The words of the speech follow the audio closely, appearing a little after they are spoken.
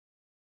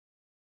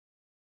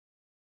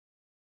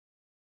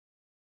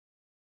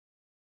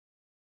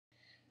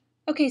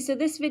Okay, so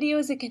this video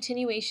is a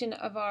continuation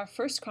of our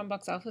first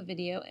Cronbach alpha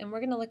video, and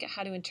we're going to look at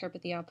how to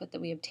interpret the output that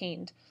we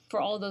obtained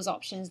for all those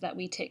options that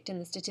we ticked in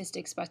the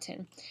statistics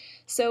button.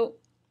 So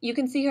you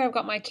can see here I've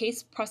got my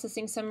case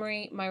processing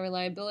summary, my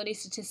reliability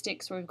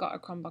statistics where we've got our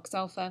Cronbach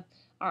alpha,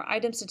 our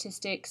item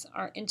statistics,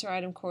 our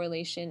inter-item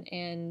correlation,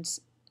 and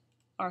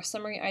our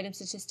summary item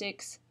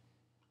statistics,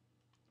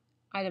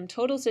 item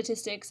total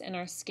statistics, and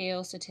our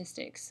scale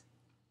statistics.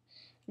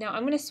 Now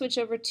I'm going to switch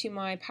over to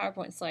my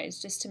PowerPoint slides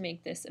just to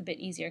make this a bit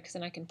easier because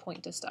then I can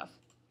point to stuff.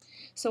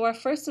 So our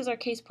first is our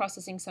case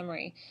processing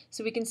summary.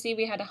 So we can see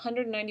we had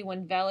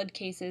 191 valid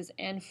cases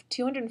and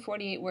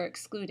 248 were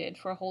excluded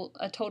for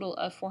a total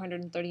of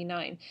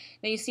 439.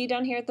 Now you see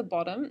down here at the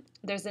bottom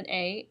there's an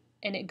A,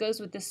 and it goes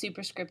with the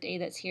superscript A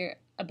that's here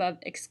above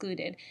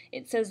excluded.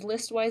 It says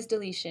list-wise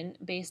deletion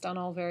based on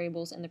all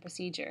variables in the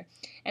procedure.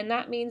 And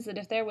that means that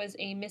if there was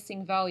a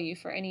missing value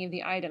for any of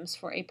the items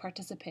for a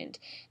participant,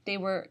 they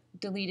were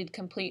deleted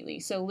completely.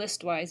 So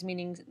list-wise,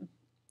 meaning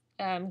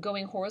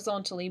going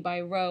horizontally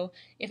by row,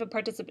 if a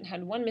participant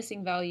had one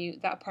missing value,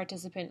 that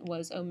participant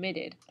was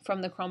omitted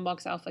from the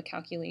Cronbach alpha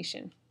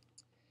calculation.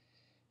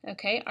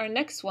 Okay, our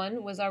next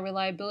one was our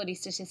reliability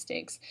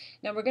statistics.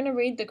 Now we're going to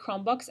read the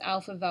Cronbach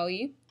alpha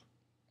value,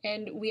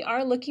 and we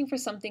are looking for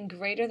something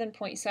greater than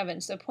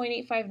 0.7, so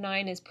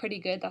 0.859 is pretty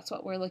good. That's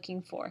what we're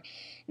looking for.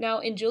 Now,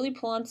 in Julie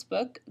Plant's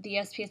book, the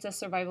SPSS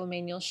Survival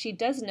Manual, she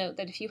does note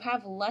that if you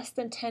have less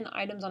than 10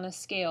 items on a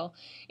scale,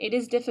 it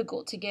is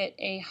difficult to get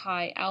a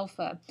high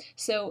alpha.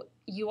 So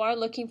you are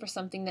looking for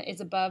something that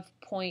is above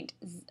 0.5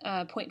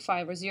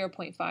 or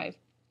 0.5.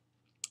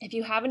 If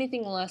you have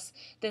anything less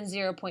than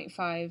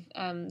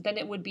 0.5, then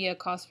it would be a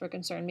cause for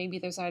concern. Maybe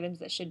there's items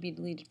that should be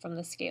deleted from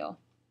the scale.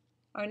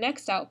 Our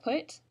next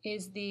output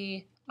is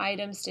the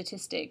item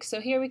statistics. So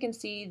here we can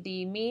see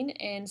the mean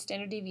and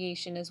standard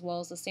deviation as well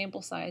as the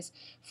sample size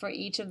for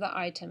each of the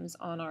items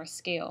on our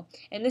scale.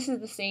 And this is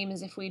the same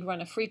as if we'd run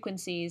a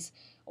frequencies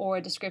or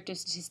a descriptive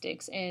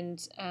statistics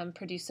and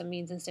produce some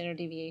means and standard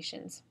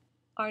deviations.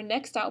 Our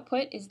next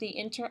output is the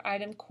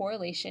inter-item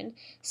correlation.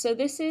 So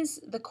this is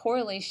the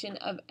correlation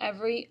of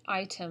every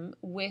item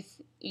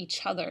with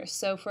each other.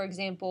 So for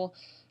example,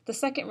 the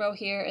second row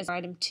here is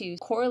item 2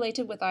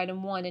 correlated with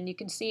item 1, and you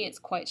can see it's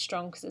quite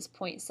strong because it's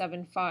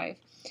 0.75.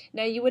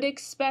 Now you would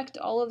expect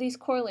all of these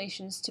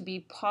correlations to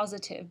be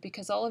positive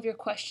because all of your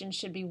questions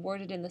should be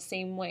worded in the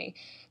same way.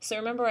 So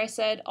remember I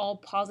said all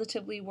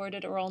positively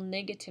worded or all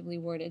negatively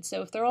worded.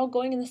 So if they're all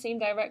going in the same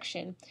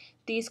direction,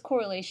 these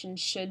correlations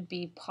should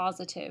be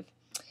positive.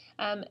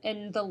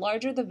 And the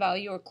larger the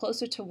value or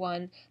closer to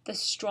 1, the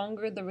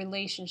stronger the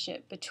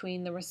relationship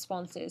between the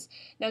responses.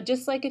 Now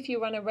just like if you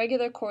run a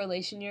regular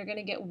correlation, you're going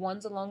to get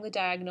 1s along the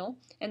diagonal,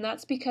 and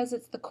that's because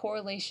it's the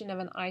correlation of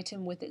an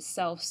item with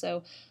itself.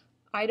 So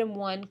item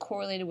 1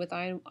 correlated with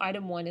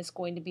item 1 is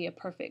going to be a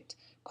perfect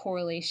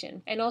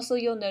correlation. And also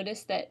you'll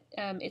notice that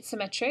it's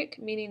symmetric,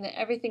 meaning that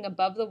everything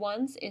above the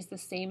 1s is the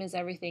same as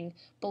everything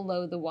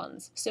below the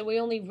 1s. So we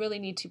only really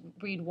need to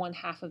read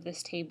 1/2 of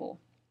this table.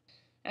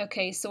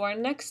 Okay, so our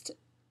next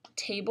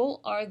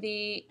table are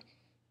the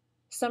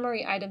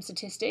summary item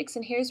statistics,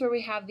 and here's where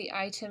we have the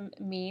item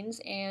means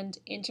and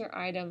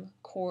inter-item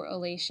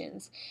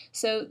correlations.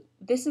 So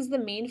this is the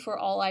mean for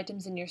all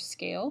items in your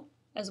scale,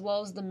 as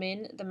well as the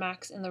min, the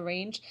max, and the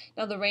range.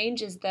 Now the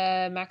range is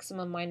the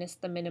maximum minus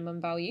the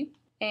minimum value,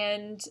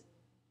 and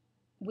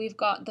we've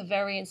got the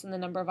variance in the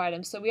number of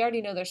items. So we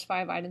already know there's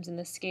 5 items in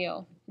the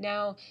scale.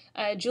 Now,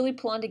 Julie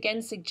Plant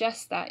again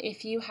suggests that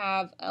if you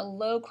have a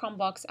low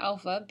Cronbach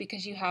alpha,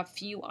 because you have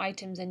few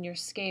items in your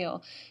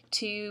scale,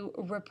 to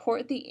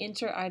report the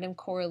inter-item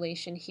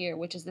correlation here,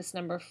 which is this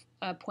number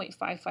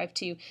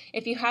 0.552.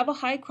 If you have a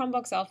high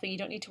Cronbach alpha, you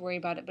don't need to worry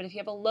about it, but if you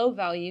have a low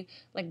value,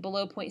 like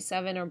below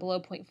 0.7 or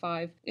below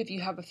 0.5, if you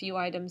have a few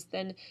items,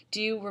 then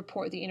do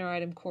report the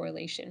inter-item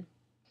correlation.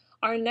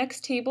 Our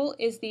next table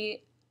is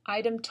the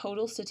item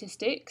total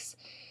statistics.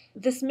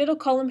 This middle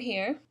column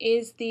here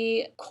is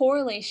the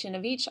correlation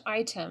of each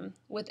item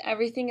with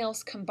everything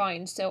else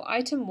combined. So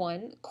item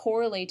 1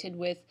 correlated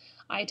with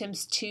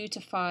items 2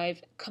 to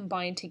 5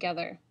 combined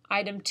together.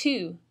 Item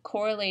 2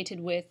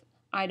 correlated with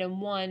item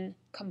 1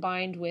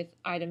 combined with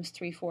items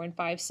 3, 4, and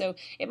 5. So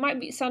it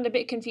might sound a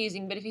bit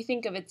confusing, but if you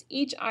think of it,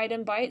 each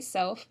item by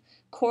itself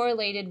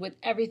correlated with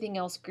everything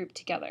else grouped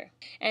together.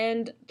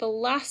 And the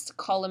last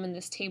column in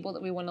this table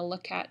that we want to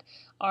look at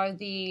are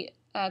the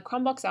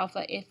Cronbach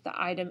alpha if the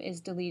item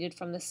is deleted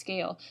from the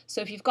scale. So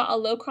if you've got a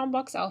low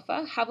Cronbach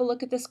alpha, have a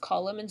look at this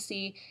column and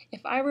see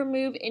if I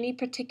remove any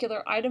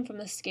particular item from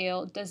the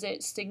scale, does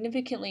it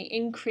significantly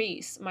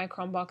increase my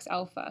Cronbach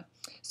alpha?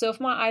 So if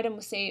my item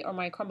was, say, or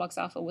my Cronbach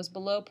alpha was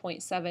below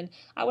 0.7,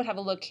 I would have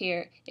a look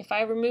here. If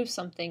I remove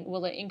something,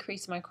 will it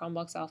increase my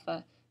Cronbach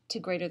alpha to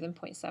greater than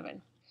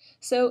 0.7?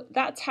 So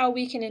that's how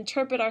we can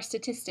interpret our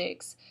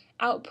statistics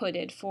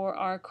outputted for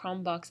our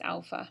Cronbach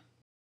alpha.